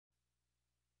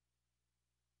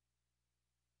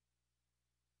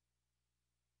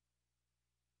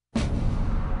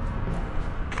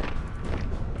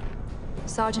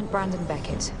Sergeant Brandon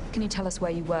Beckett, can you tell us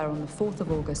where you were on the 4th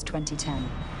of August, 2010?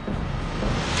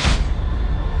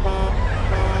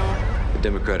 The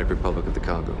Democratic Republic of the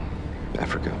Congo,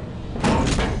 Africa.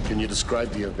 Can you describe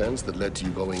the events that led to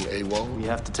you going AWOL? We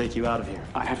have to take you out of here.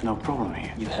 I have no problem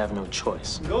here. You have no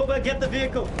choice. Go back, get the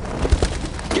vehicle!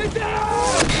 Get down!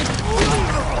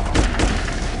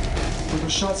 Where are the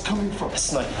shots coming from? A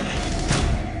sniper.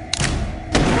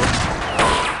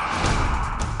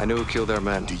 I know who killed our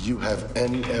men. Do you have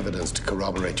any evidence to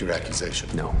corroborate your accusation?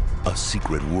 No. A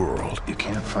secret world. You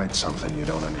can't fight something you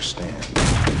don't understand.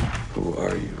 Who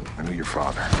are you? I knew your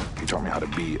father. He taught me how to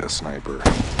be a sniper.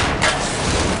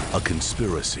 A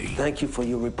conspiracy. Thank you for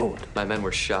your report. My men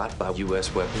were shot by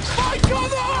U.S. weapons. My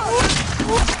cover!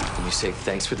 And you say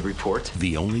thanks for the report?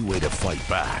 The only way to fight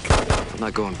back I'm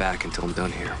not going back until I'm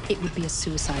done here. It would be a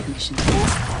suicide mission.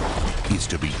 is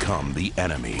to become the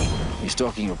enemy. You're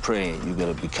stalking your prey, you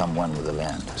gotta become one with the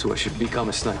land. So I should become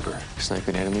a sniper. Snipe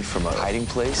an enemy from a hiding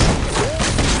place?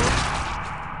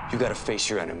 You gotta face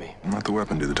your enemy. Let the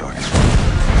weapon do the talking.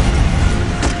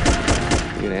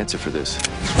 You gotta answer for this.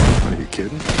 What, are you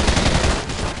kidding?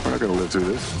 We're not gonna live through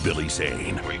this. Billy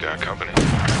Zane. We got company.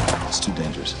 It's too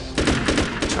dangerous.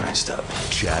 Try and stop me.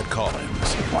 Chad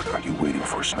Collins. What are you waiting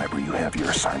for, sniper? You have your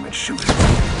assignment. Shoot.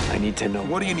 I need to know.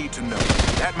 What do you need to know?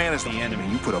 That man is the enemy.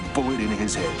 You put a bullet in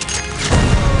his head.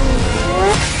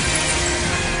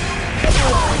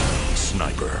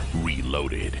 Sniper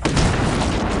Reloaded.